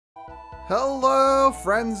Hello,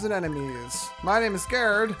 friends and enemies. My name is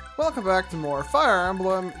Garrett. Welcome back to more Fire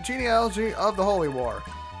Emblem Genealogy of the Holy War.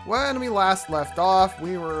 When we last left off,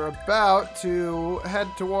 we were about to head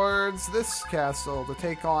towards this castle to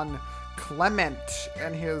take on Clement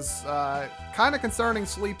and his kind of concerning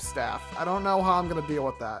sleep staff. I don't know how I'm going to deal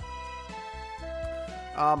with that.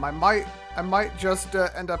 I might just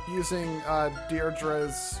end up using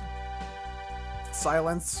Deirdre's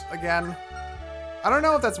silence again. I don't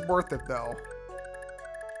know if that's worth it though.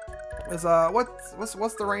 Is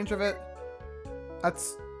what's the range of it?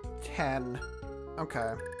 That's 10.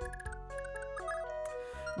 Okay.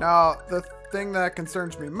 Now the thing that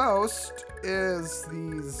concerns me most is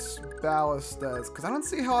these ballistas, because I don't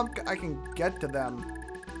see how I can get to them.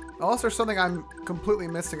 Unless there's something I'm completely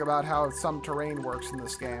missing about how some terrain works in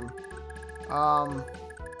this game.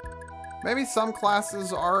 Maybe some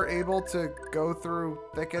classes are able to go through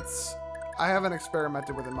thickets. I haven't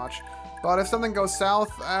experimented with it much. But if something goes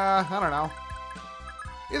south, I don't know.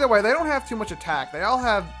 Either way, they don't have too much attack. They all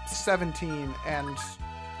have 17 and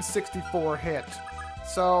 64 hit.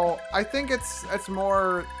 So I think it's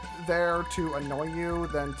more there to annoy you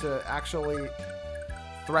than to actually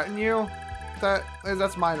threaten you.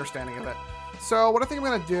 That's my understanding of it. So what I think I'm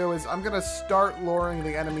going to do is I'm going to start luring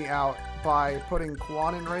the enemy out by putting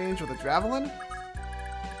Quan in range with a javelin. And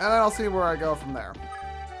then I'll see where I go from there.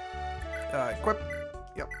 Equip.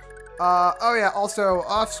 Yep. Oh yeah, also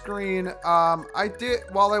off screen, I did,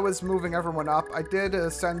 while I was moving everyone up, I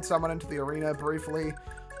did send someone into the arena briefly.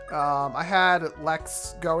 I had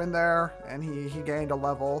Lex go in there and he gained a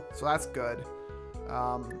level, so that's good.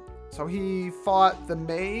 So he fought the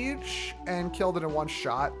mage and killed it in one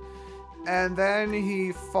shot. And then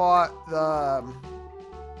he fought the,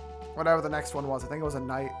 whatever the next one was, I think it was a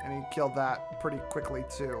knight, and he killed that pretty quickly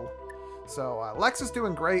too. So Lex is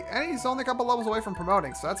doing great, and he's only a couple levels away from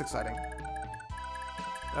promoting, so that's exciting.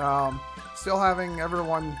 Still having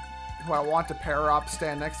everyone who I want to pair up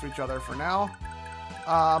stand next to each other for now.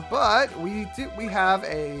 But we have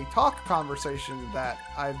a talk conversation that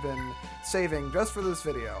I've been saving just for this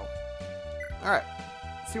video. Alright,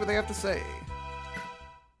 see what they have to say.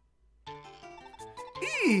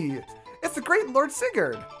 Eee! It's the great Lord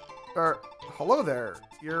Sigurd! Hello there.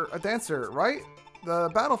 You're a dancer, right?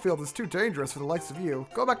 The battlefield is too dangerous for the likes of you.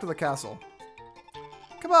 Go back to the castle.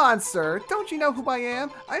 Come on, sir. Don't you know who I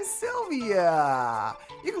am? I'm Sylvia.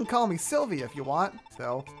 You can call me Sylvia if you want,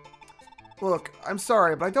 though. Look, I'm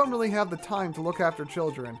sorry, but I don't really have the time to look after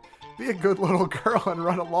children. Be a good little girl and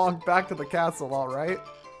run along back to the castle, all right?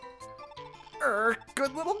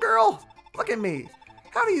 Good little girl? Look at me.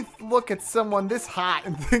 How do you look at someone this hot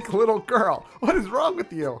and think little girl? What is wrong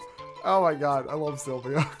with you? Oh my god, I love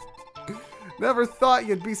Sylvia. Never thought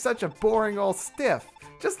you'd be such a boring old stiff,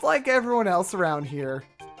 just like everyone else around here.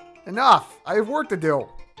 Enough! I have work to do.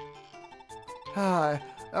 Oh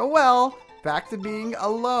well, back to being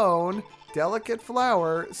alone, delicate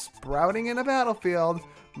flower, sprouting in a battlefield.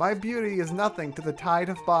 My beauty is nothing to the tide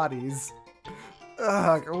of bodies.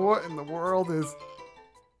 Ugh, what in the world is...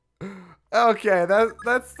 Okay,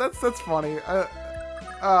 that's funny.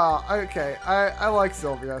 Okay, I like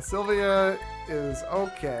Sylvia. Sylvia is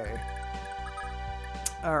okay.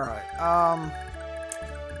 Alright,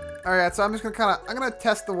 alright, so I'm just gonna I'm gonna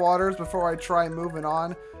test the waters before I try moving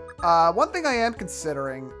on. One thing I am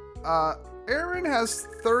considering, Aaron has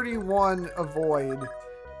 31 avoid,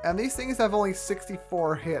 and these things have only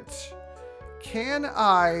 64 hit. Can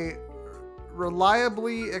I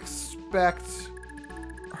reliably expect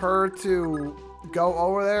her to go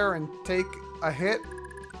over there and take a hit,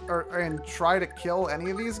 and try to kill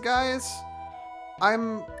any of these guys?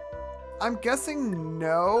 I'm guessing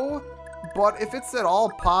no, but if it's at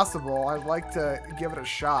all possible, I'd like to give it a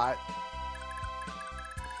shot.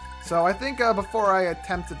 So I think before I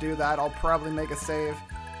attempt to do that, I'll probably make a save.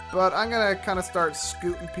 But I'm going to kind of start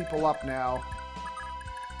scooting people up now.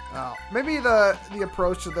 Maybe the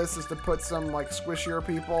approach to this is to put some like squishier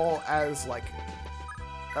people as like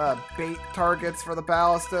bait targets for the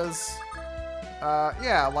ballistas.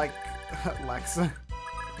 Yeah, like Lex.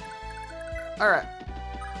 Alright.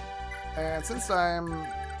 And since I'm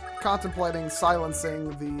contemplating silencing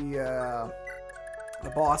the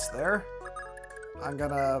boss there, I'm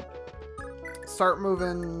gonna start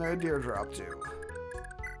moving Deirdre up too.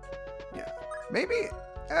 Yeah, maybe,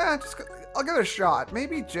 I'll give it a shot.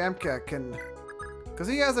 Maybe Jamka can, because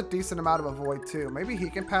he has a decent amount of avoid too. Maybe he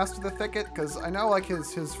can pass through the thicket, because I know like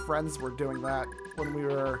his friends were doing that when we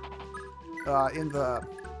were in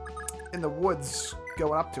the woods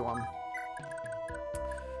going up to him.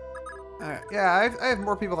 Yeah, I have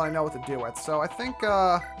more people than I know what to do with, so I think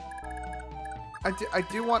I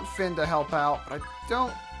do want Finn to help out, but I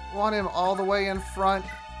don't want him all the way in front.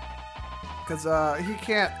 Because he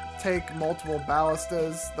can't take multiple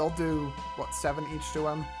ballistas. They'll do, what, 7 each to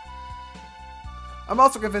him? I'm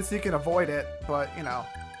also convinced he can avoid it, but, you know,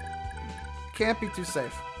 can't be too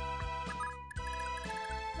safe.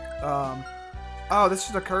 Oh, this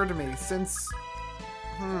just occurred to me. Since,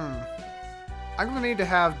 I'm going to need to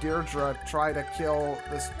have Deirdre try to kill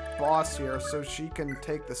this boss here so she can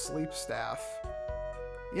take the sleep staff.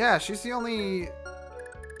 Yeah, she's the only...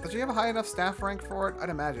 Does she have a high enough staff rank for it? I'd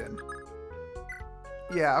imagine.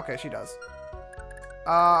 Yeah, okay, she does.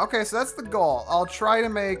 Okay, so that's the goal. I'll try to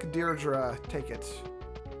make Deirdre take it.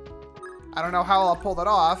 I don't know how I'll pull that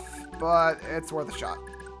off, but it's worth a shot.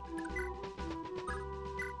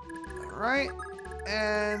 Alright,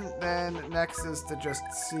 and then next is to just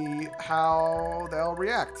see how they'll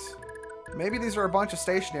react. Maybe these are a bunch of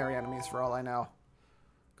stationary enemies for all I know.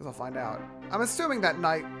 Because I'll find out. I'm assuming that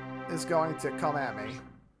knight is going to come at me.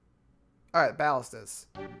 Alright, ballistas.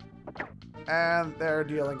 And they're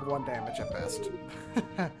dealing 1 damage at best.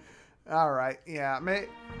 Alright, yeah.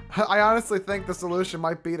 I honestly think the solution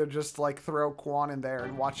might be to just, like, throw Quan in there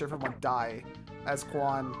and watch everyone die as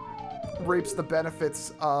Quan reaps the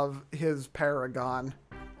benefits of his Paragon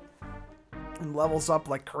and levels up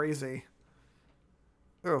like crazy.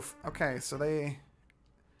 Oof. Okay, so they...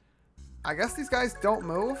 I guess these guys don't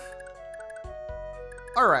move?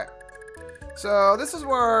 Alright. So this is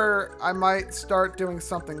where I might start doing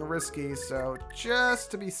something risky, so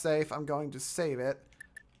just to be safe, I'm going to save it.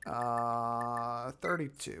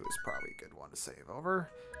 32 is probably a good one to save over.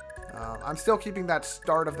 I'm still keeping that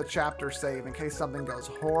start of the chapter save in case something goes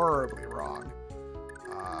horribly wrong.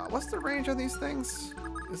 What's the range on these things?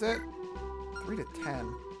 Is it 3 to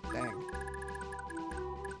 10? Dang.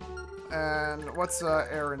 And what's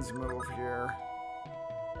Aaron's move here?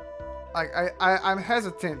 Like I'm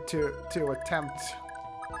hesitant to attempt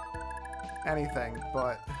anything,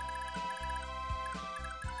 but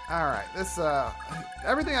all right. This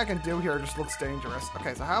everything I can do here just looks dangerous.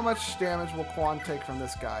 Okay, so how much damage will Quan take from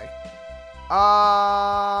this guy?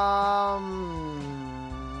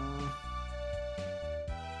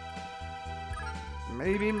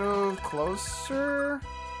 Maybe move closer,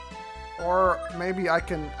 or maybe I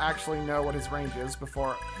can actually know what his range is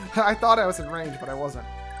before. I thought I was in range, but I wasn't.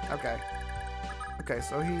 Okay. Okay,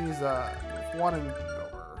 so he's 1 and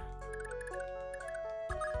over.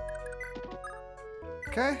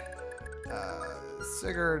 Okay.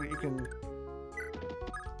 Sigurd, you can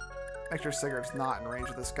make sure Sigurd's not in range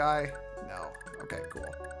of this guy. No. Okay,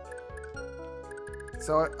 cool.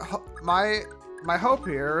 So my hope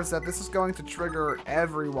here is that this is going to trigger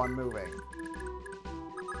everyone moving.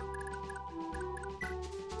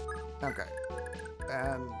 Okay.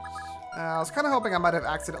 And I was kind of hoping I might have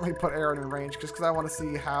accidentally put Aaron in range just because I want to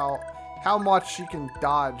see how much she can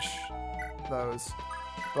dodge those.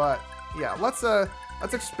 But yeah, let's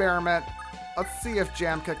experiment. Let's see if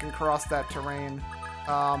Jamka can cross that terrain.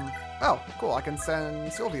 Oh, cool. I can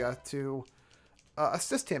send Sylvia to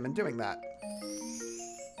assist him in doing that.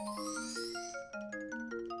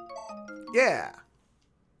 Yeah.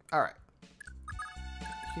 All right.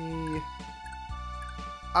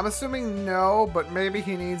 I'm assuming no, but maybe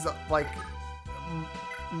he needs like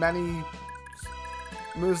many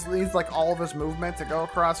moves. Needs like all of his movement to go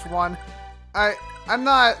across one. I'm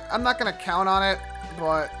not gonna count on it,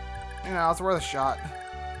 but you know, it's worth a shot.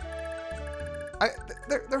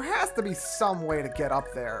 There has to be some way to get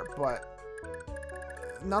up there, but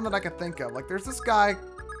none that I can think of. Like, there's this guy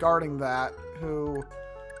guarding that who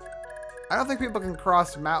I don't think people can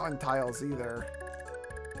cross mountain tiles either,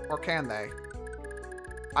 or can they?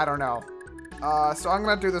 I don't know. So I'm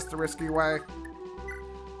going to do this the risky way.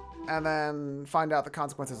 And then find out the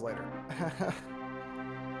consequences later.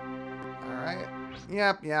 Alright.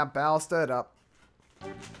 Yep, yeah, ballasted up.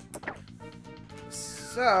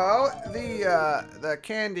 So, the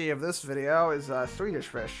candy of this video is Swedish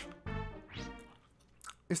fish.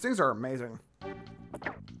 These things are amazing.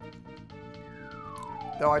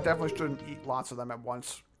 Though I definitely shouldn't eat lots of them at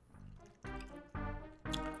once.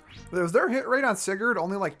 Was their hit rate on Sigurd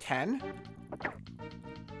only like 10?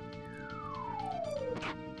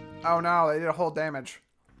 Oh no, they did a whole damage.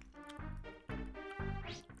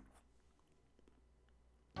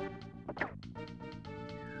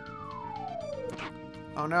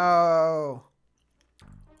 Oh no.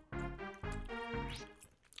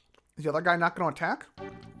 Is the other guy not going to attack?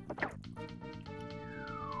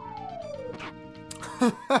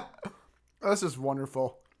 This is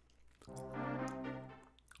wonderful.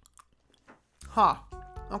 Huh.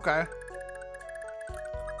 Okay.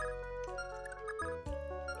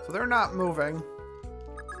 So So they're not moving.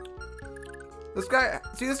 This guy,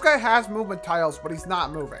 see, this guy has movement tiles, but he's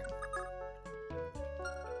not moving.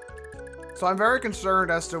 So I'm very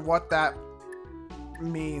concerned as to what that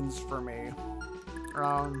means for me.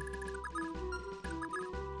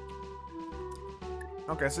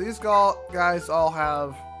 Okay, so these guys all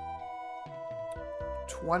have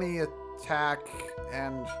 20 attack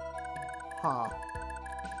and... Huh.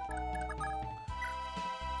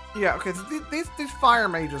 Yeah, okay, so these fire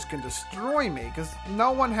mages can destroy me, because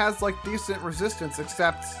no one has, like, decent resistance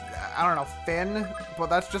except, I don't know, Finn, but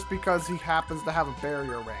that's just because he happens to have a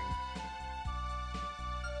barrier ring.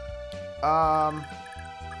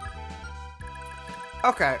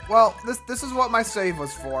 Okay, well, this is what my save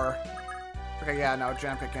was for. Okay, yeah, no,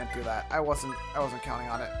 Jamka can't do that. I wasn't counting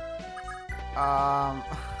on it.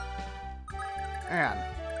 Man.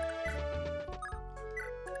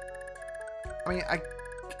 I mean,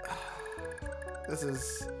 this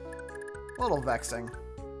is a little vexing.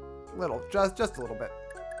 Just a little bit.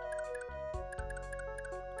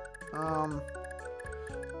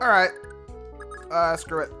 Alright.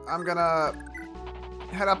 Screw it. I'm gonna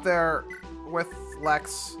head up there with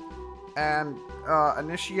Lex and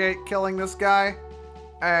initiate killing this guy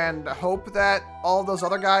and hope that all those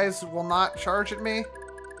other guys will not charge at me.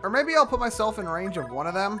 Or maybe I'll put myself in range of one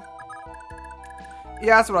of them.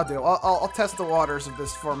 Yeah, that's what I'll do. I'll test the waters of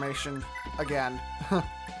this formation again.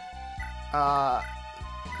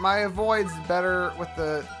 My avoid's better with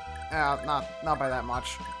the... not by that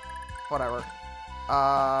much. Whatever.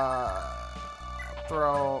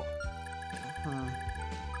 Throw...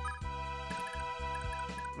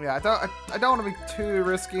 Yeah, I don't want to be too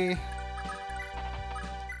risky.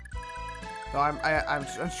 So I'm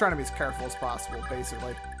just trying to be as careful as possible,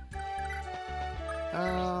 basically.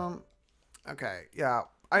 Okay, yeah.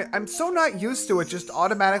 I'm so not used to it just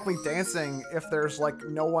automatically dancing if there's, like,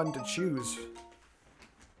 no one to choose.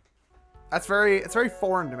 It's very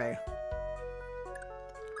foreign to me.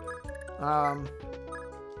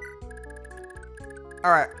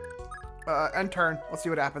 Alright. End turn. Let's see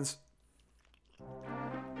what happens.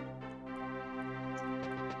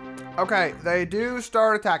 Okay, they do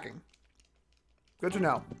start attacking. Good to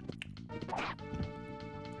know.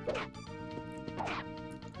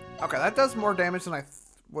 Okay, that does more damage than I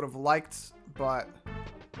would have liked, but...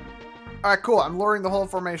 Alright, cool. I'm luring the whole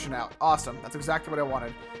formation out. Awesome. That's exactly what I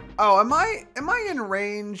wanted. Oh, am I in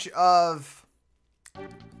range of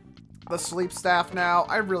the sleep staff now?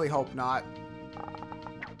 I really hope not.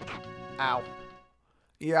 Ow.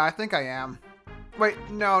 Yeah, I think I am. Wait,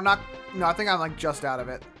 no, I think I'm, like, just out of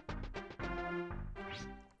it.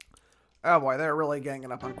 Oh boy, they're really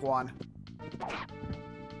ganging up on Quan.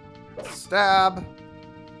 Stab.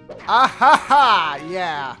 Ah ha ha!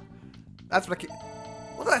 Yeah. That's what I keep...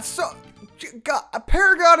 Look at that, so... God, a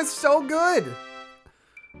Paragon is so good!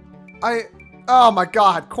 Oh my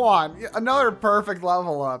god, Quan. Another perfect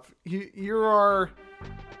level up. You are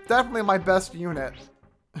definitely my best unit.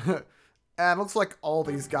 And it looks like all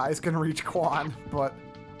these guys can reach Quan, but...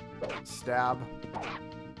 Stab.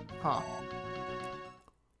 Huh.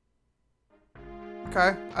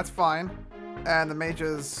 Okay, that's fine. And the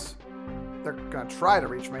mages, they're gonna try to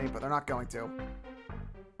reach me, but they're not going to.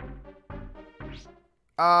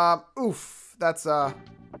 Oof. That's, oh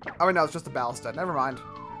wait, no, it's just a ballista. Never mind.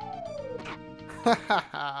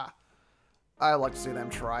 I like to see them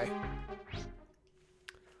try.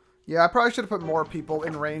 Yeah, I probably should have put more people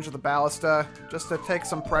in range of the ballista, just to take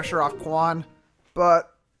some pressure off Quan.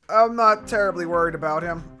 But I'm not terribly worried about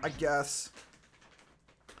him, I guess.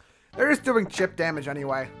 They're just doing chip damage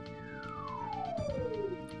anyway.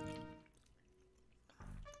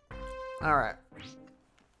 Alright.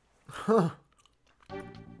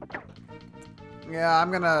 Yeah, I'm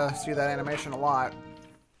gonna see that animation a lot.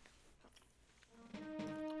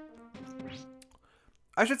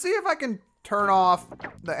 I should see if I can turn off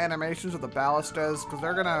the animations of the ballistas, because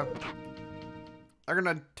they're gonna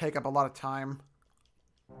take up a lot of time.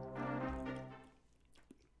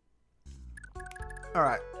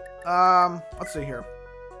 Alright. Let's see here.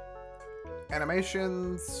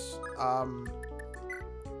 Animations,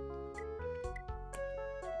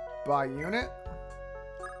 by unit?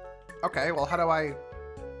 Okay, well, how do I...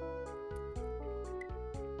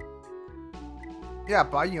 Yeah,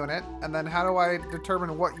 by unit. And then how do I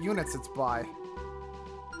determine what units it's by?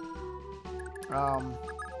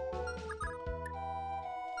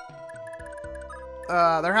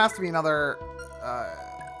 There has to be another...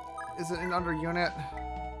 is it an under unit?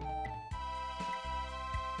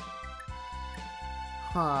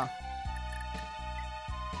 Huh.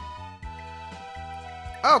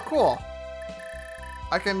 Oh, cool.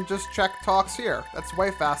 I can just check talks here. That's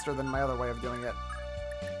way faster than my other way of doing it.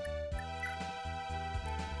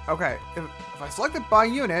 Okay, if I select it by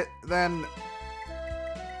unit, then...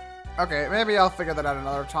 Okay, maybe I'll figure that out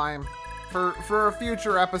another time. For a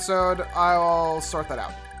future episode, I will sort that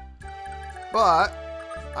out. But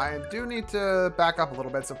I do need to back up a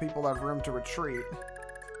little bit so people have room to retreat.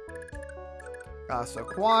 So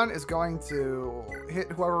Quan is going to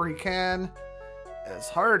hit whoever he can as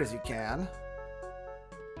hard as he can.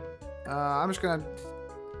 I'm just gonna...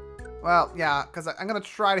 Well, yeah, because I'm gonna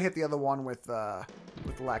try to hit the other one with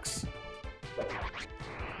Lex.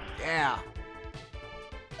 Yeah.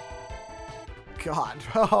 God,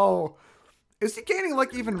 oh. Is he gaining,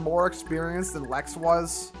 like, even more experience than Lex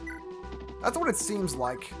was? That's what it seems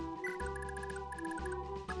like.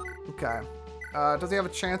 Okay. Does he have a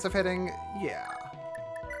chance of hitting? Yeah.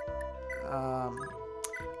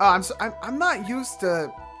 I'm not used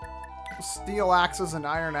to steel axes and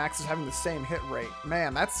iron axes having the same hit rate.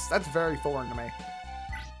 Man, that's very foreign to me.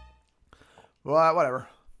 Well, whatever.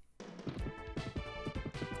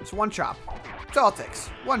 It's one chop. That's all it takes.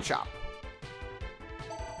 One chop.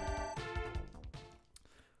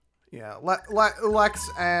 Yeah, Lex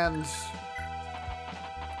and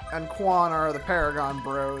Quan are the Paragon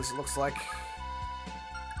Bros, it looks like.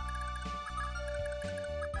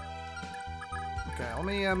 Okay, let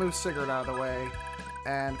me move Sigurd out of the way.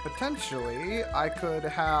 And potentially, I could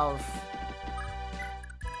have...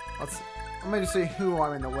 Let me just see who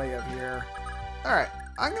I'm in the way of here. Alright,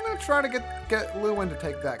 I'm gonna try to get Lewin to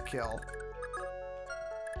take that kill.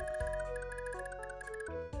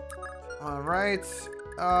 Alright.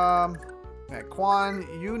 Okay, Quan,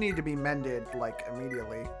 you need to be mended, like,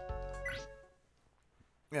 immediately.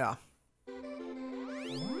 Yeah.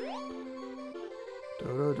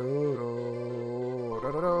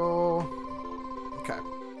 Okay.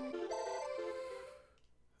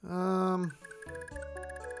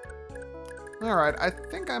 Alright, I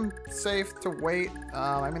think I'm safe to wait.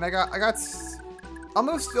 I mean, I'll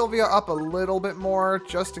move Sylvia up a little bit more,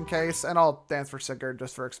 just in case, and I'll dance for Sigurd,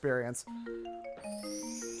 just for experience.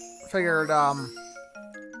 Figured, that'd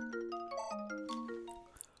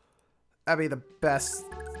be the best.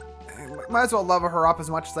 Might as well level her up as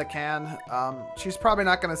much as I can. She's probably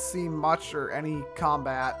not going to see much or any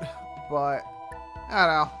combat, but, I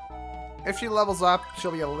don't know. If she levels up,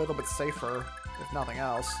 she'll be a little bit safer, if nothing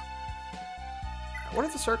else. What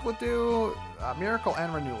does the circlet do? Miracle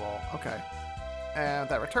and renewal. Okay. And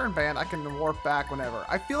that return band, I can warp back whenever.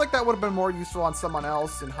 I feel like that would have been more useful on someone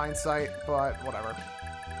else in hindsight, but whatever.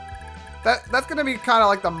 That's going to be kind of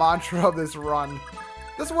like the mantra of this run.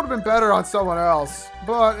 This would have been better on someone else,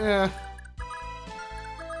 but eh.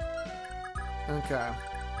 Okay.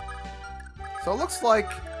 So it looks like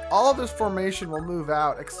all of this formation will move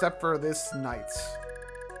out except for this knight.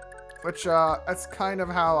 Which, that's kind of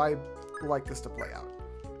how I like this to play out.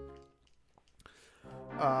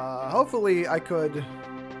 Hopefully I could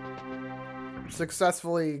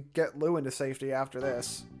successfully get Lewin to safety after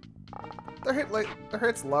this. Their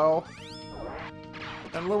hit's low.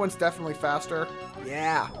 And Lewin's definitely faster.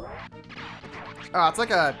 Yeah. Oh, it's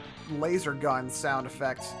like a laser gun sound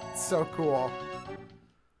effect. It's so cool.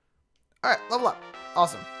 Alright, level up.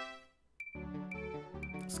 Awesome.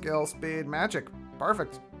 Skill, speed, magic.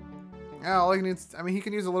 Perfect. Yeah, all he needs... I mean, he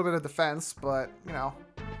can use a little bit of defense, but, you know,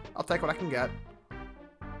 I'll take what I can get.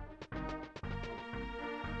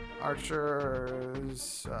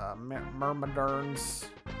 Archers, Myrmidons.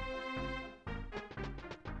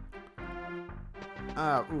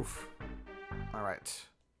 Oof. Alright.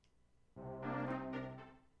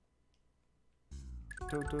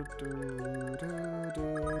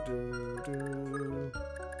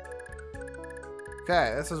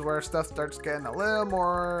 Okay, this is where stuff starts getting a little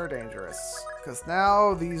more dangerous. Because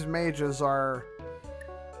now these mages are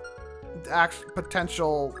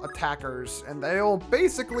potential attackers, and they'll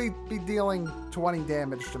basically be dealing 20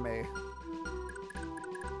 damage to me.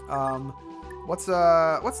 What's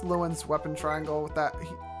Lewin's weapon triangle with that?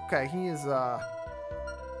 He is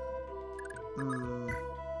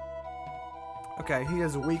okay, he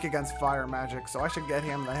is weak against fire magic, so I should get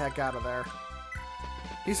him the heck out of there.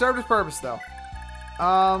 He served his purpose though.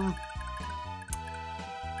 I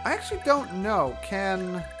actually don't know.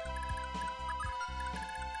 Can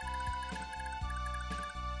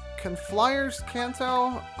flyers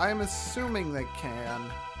canto? I'm assuming they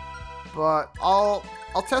can, but I'll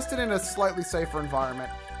test it in a slightly safer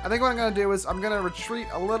environment. I think what I'm going to do is I'm going to retreat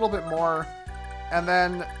a little bit more, and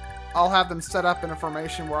then I'll have them set up in a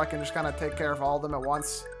formation where I can just kind of take care of all of them at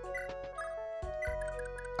once.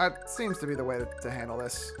 That seems to be the way to handle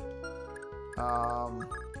this.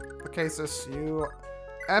 Lachesis, you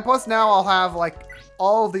And plus now I'll have, like,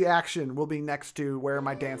 all of the action will be next to where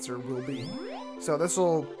my dancer will be. So this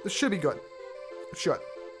should be good. It should.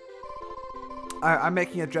 I'm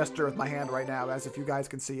making a gesture with my hand right now as if you guys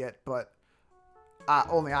can see it, but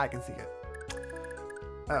only I can see it.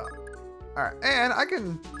 Oh. Alright, and I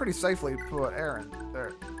can pretty safely put Aaron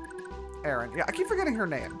there. Aaron. Yeah, I keep forgetting her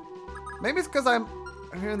name. Maybe it's because I'm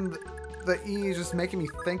hearing the E is just making me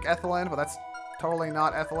think Ethelyn, but that's totally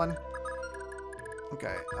not Ethelyn.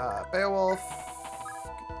 Okay, Beowulf,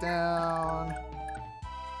 get down.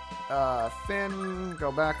 Finn,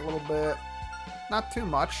 go back a little bit. Not too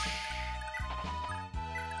much.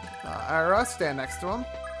 Ira, stand next to him.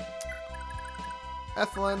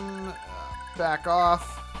 Ethelyn, back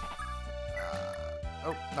off.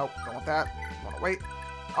 Oh, nope, don't want that. Want to wait.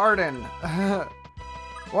 Arden.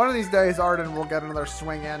 One of these days, Arden will get another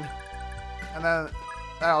swing in. And then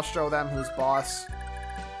that'll show them who's boss.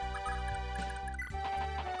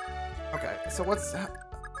 Okay, so what's...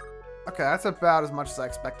 Okay, that's about as much as I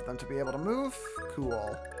expected them to be able to move.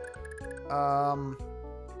 Cool. How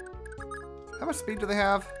much speed do they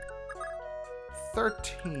have?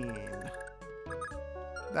 13.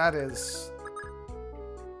 That is...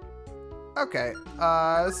 Okay,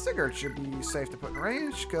 Sigurd should be safe to put in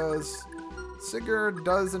range, because Sigurd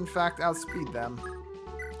does in fact outspeed them.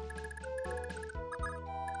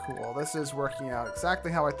 Cool, this is working out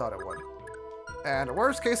exactly how I thought it would. And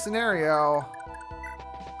worst case scenario...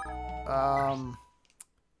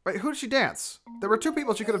 Wait, who did she dance? There were two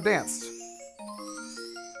people she could have danced.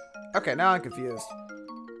 Okay, now I'm confused.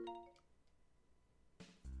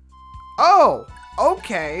 Oh!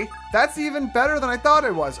 Okay! That's even better than I thought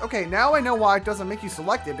it was. Okay, now I know why it doesn't make you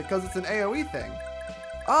select it, because it's an AoE thing.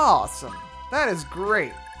 Awesome! That is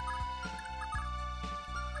great.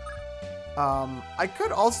 I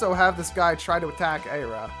could also have this guy try to attack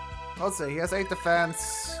Aira. Let's see, he has 8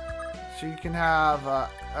 defense. She can have,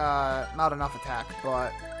 not enough attack,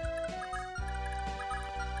 but...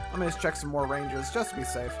 Let me just check some more ranges, just to be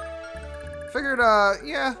safe. Figured,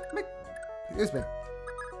 yeah, excuse me.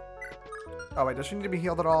 Oh, wait, does she need to be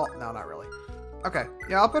healed at all? No, not really. Okay,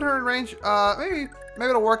 yeah, I'll put her in range. Maybe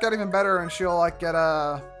it'll work out even better and she'll, like,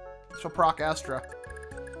 she'll proc Astra.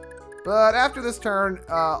 But after this turn,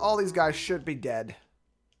 all these guys should be dead.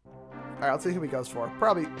 Alright, let's see who he goes for.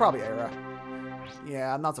 Probably Aira.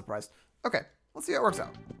 Yeah, I'm not surprised. Okay, let's see how it works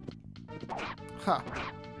out. Huh.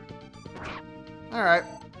 Alright.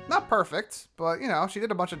 Not perfect, but, you know, she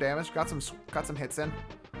did a bunch of damage. Got some hits in.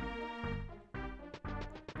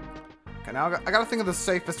 Okay, now I gotta think of the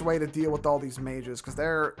safest way to deal with all these mages, because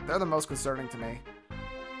they're the most concerning to me.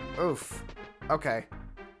 Oof. Okay.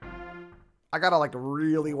 I gotta, like,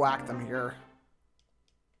 really whack them here.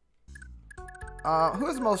 Who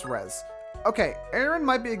has the most res? Okay, Aaron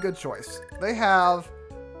might be a good choice. They have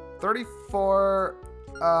 34...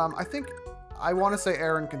 I think... I want to say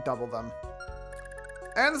Aaron can double them.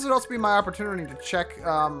 And this would also be my opportunity to check,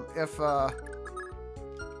 if,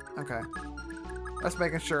 Okay. Just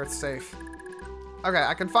making sure it's safe. Okay,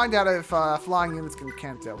 I can find out if, flying units can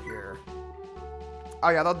canto here. Oh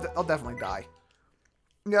yeah, they'll definitely die.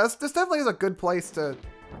 Yeah, this definitely is a good place to...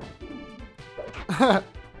 I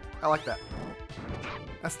like that.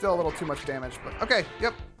 That's still a little too much damage, but okay,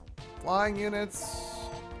 yep. Flying units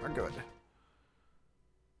are good.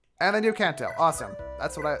 And they do canto. Awesome.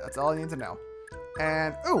 That's all I need to know.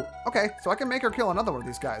 And, ooh, okay, so I can make her kill another one of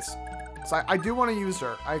these guys. So I do want to use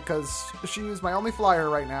her, because she is my only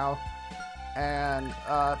flyer right now. And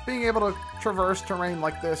being able to traverse terrain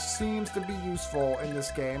like this seems to be useful in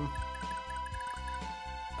this game.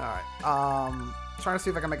 Alright, trying to see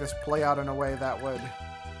if I can make this play out in a way that would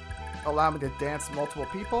allow me to dance multiple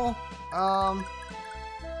people.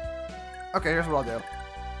 Okay, here's what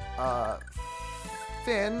I'll do.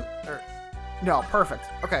 Finn, no, perfect.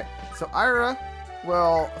 Okay, so Ira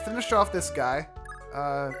will finish off this guy.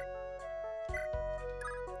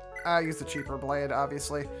 I use the cheaper blade,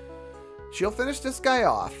 obviously. She'll finish this guy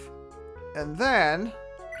off. And then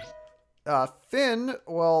Finn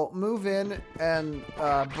will move in and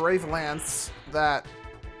Brave Lance that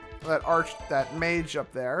mage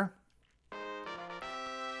up there.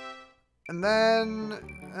 And then,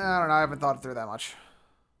 I don't know, I haven't thought it through that much.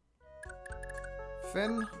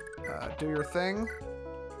 Finn, do your thing.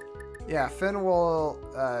 Yeah, Finn will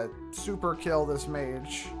super kill this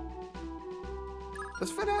mage.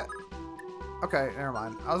 Does Finn have... Okay, never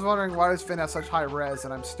mind. I was wondering why does Finn have such high res,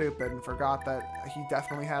 and I'm stupid and forgot that he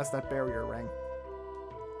definitely has that barrier ring.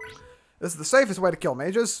 This is the safest way to kill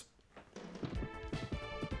mages.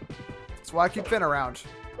 That's why I keep Finn around.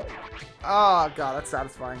 Oh god, that's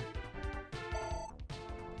satisfying.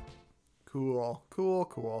 Cool. Cool,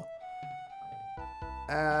 cool.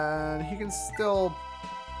 And he can still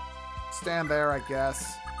stand there, I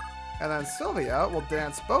guess. And then Sylvia will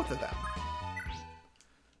dance both of them.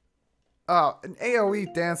 Oh, an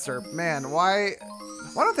AoE dancer. Man, why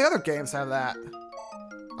don't the other games have that?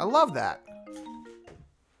 I love that.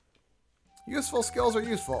 Useful skills are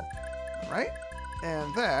useful, right?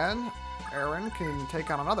 And then Erin can take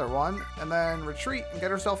on another one and then retreat and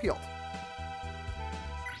get herself healed.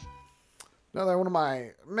 Another one of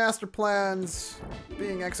my master plans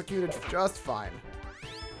being executed just fine.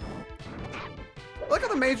 I like how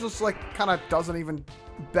the mage just like kind of doesn't even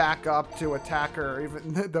back up to attack her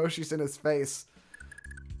even though she's in his face.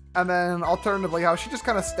 And then alternatively how she just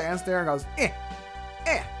kind of stands there and goes, eh,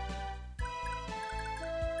 eh.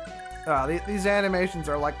 These animations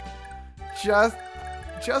are like just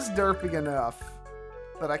derpy enough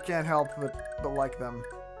that I can't help but like them.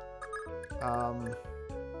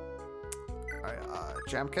 Alright,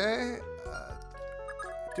 Jamke,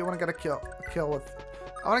 do want to get a kill with...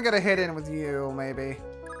 I want to get a hit in with you, maybe.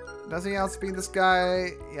 Does he outspeed this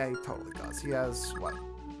guy? Yeah, he totally does. He has, what?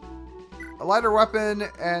 A lighter weapon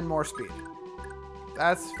and more speed.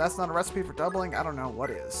 That's not a recipe for doubling. I don't know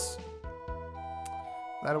what is.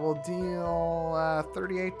 That will deal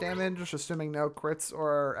 38 damage, assuming no crits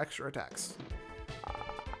or extra attacks.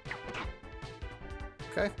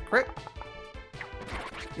 Okay, crit.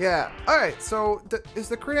 Yeah, alright, so is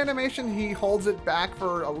the crit animation he holds it back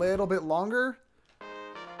for a little bit longer?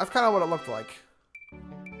 That's kind of what it looked like.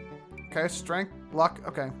 Okay, strength, luck,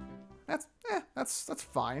 okay. That's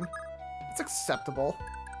fine. It's acceptable.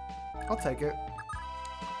 I'll take it.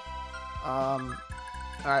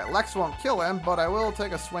 Alright, Lex won't kill him, but I will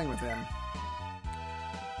take a swing with him.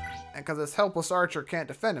 And because this helpless archer can't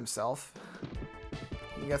defend himself,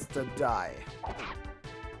 he gets to die.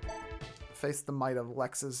 Face the might of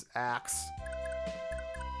Lex's axe.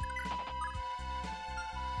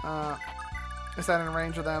 Is that in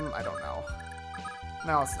range of them? I don't know.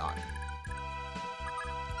 No, it's not.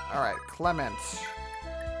 Alright, Clement.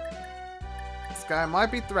 This guy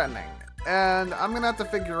might be threatening. And I'm gonna have to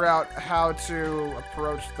figure out how to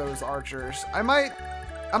approach those archers. I might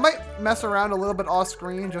mess around a little bit off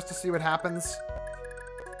screen just to see what happens.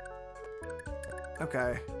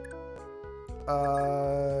 Okay.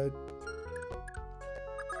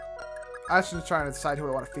 I was just trying to decide who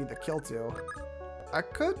I want to feed the kill to. I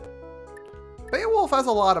could... Beowulf has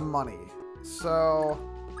a lot of money, so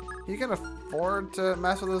he can afford to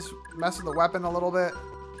mess with the weapon a little bit.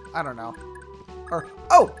 I don't know. Or,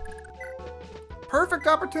 oh! Perfect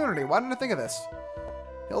opportunity. Why didn't I think of this?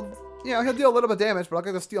 He'll deal a little bit of damage, but I'll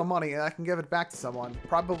get to steal money and I can give it back to someone.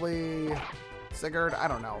 Probably Sigurd. I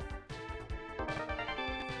don't know.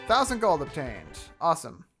 1,000 gold obtained.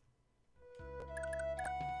 Awesome.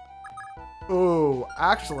 Ooh,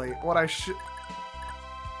 actually, what I should...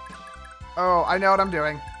 Oh, I know what I'm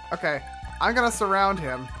doing. Okay, I'm gonna surround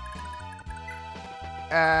him.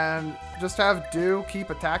 And just have Dew keep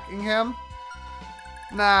attacking him.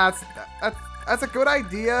 Nah, that's a good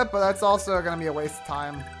idea, but that's also gonna be a waste of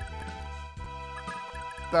time.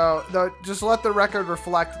 Though, just let the record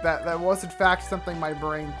reflect that that was in fact something my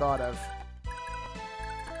brain thought of.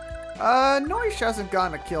 Noish hasn't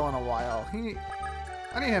gotten a kill in a while.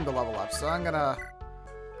 I need him to level up, so I'm gonna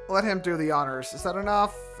let him do the honors. Is that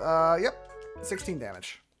enough? Yep. 16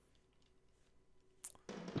 damage.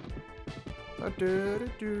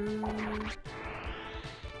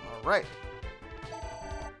 Alright.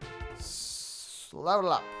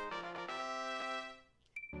 Level up.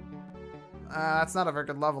 That's not a very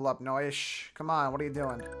good level up, Noish. Come on, what are you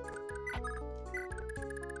doing?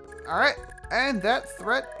 Alright, and that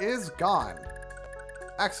threat is gone.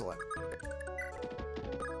 Excellent.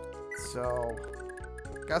 So,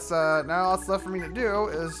 guess now all that's left for me to do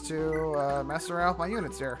is to mess around with my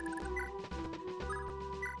units here.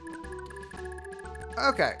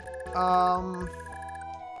 Okay. I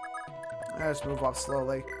just move up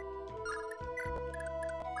slowly.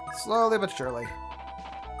 Slowly but surely.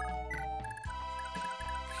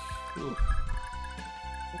 Ooh.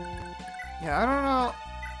 Yeah, I don't know.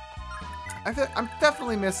 I'm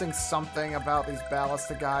definitely missing something about these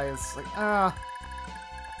ballista guys. Like,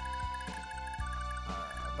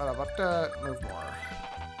 but move more.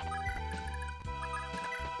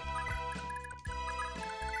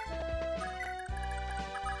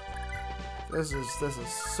 This is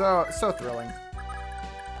so thrilling.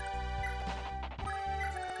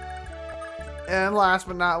 And last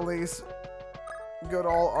but not least, good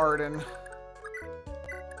old Arden.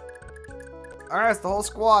 Alright, it's the whole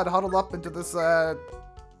squad huddled up into this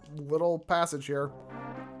little passage here.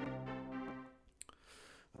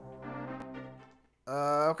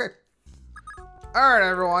 Okay. Alright,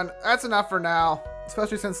 everyone. That's enough for now.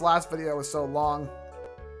 Especially since last video was so long.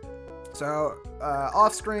 So,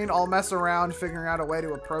 off screen, I'll mess around figuring out a way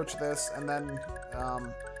to approach this, and then,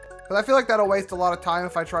 because I feel like that'll waste a lot of time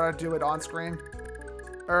if I try to do it on screen.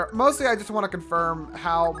 Or, mostly I just want to confirm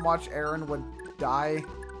how much Erin would die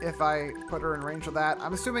if I put her in range of that.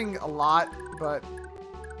 I'm assuming a lot, but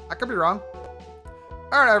I could be wrong.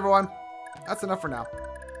 Alright, everyone. That's enough for now.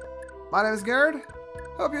 My name is Garrett.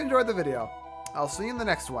 Hope you enjoyed the video. I'll see you in the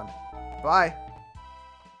next one. Bye.